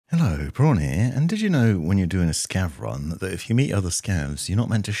Hello, Prawn here, and did you know when you're doing a scav run that if you meet other scavs, you're not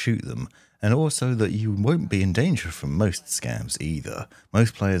meant to shoot them, and also that you won't be in danger from most scavs either.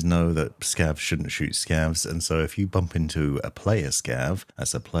 Most players know that scavs shouldn't shoot scavs, and so if you bump into a player scav,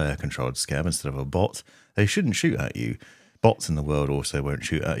 that's a player-controlled scav instead of a bot, they shouldn't shoot at you. Bots in the world also won't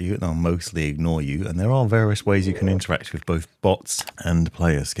shoot at you, they'll mostly ignore you, and there are various ways you can interact with both bots and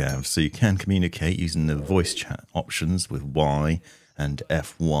player scavs, so you can communicate using the voice chat options with Y and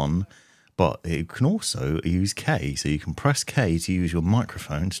F1, but you can also use K, so you can press K to use your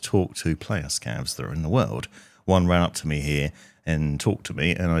microphone to talk to player scavs that are in the world. One ran up to me here and talked to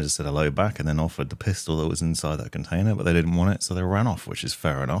me, and I just said hello back and then offered the pistol that was inside that container, but they didn't want it, so they ran off, which is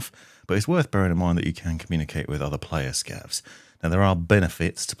fair enough. But it's worth bearing in mind that you can communicate with other player scavs. Now, there are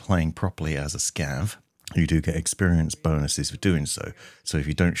benefits to playing properly as a scav. You do get experience bonuses for doing so. So if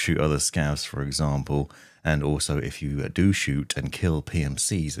you don't shoot other scavs, for example, and also if you do shoot and kill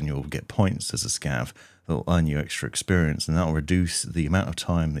PMCs, then you'll get points as a scav. They'll earn you extra experience, and that'll reduce the amount of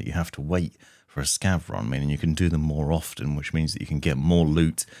time that you have to wait for a scav run, meaning you can do them more often, which means that you can get more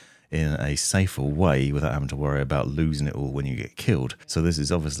loot in a safer way without having to worry about losing it all when you get killed. So this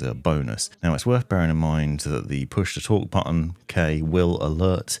is obviously a bonus. Now, it's worth bearing in mind that the push to talk button K will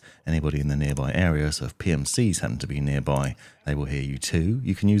alert anybody in the nearby area, so if PMCs happen to be nearby, they will hear you too.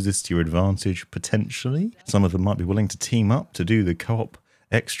 You can use this to your advantage potentially. Some of them might be willing to team up to do the co-op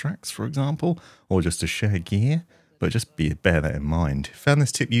extracts, for example, or just to share gear. But just bear that in mind. Found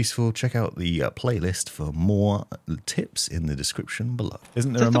this tip useful? Check out the playlist for more tips in the description below.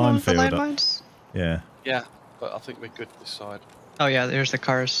 Isn't there a minefield? Yeah. Yeah, but I think we're good this side. Oh yeah, there's the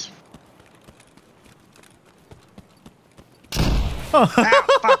cars. Oh.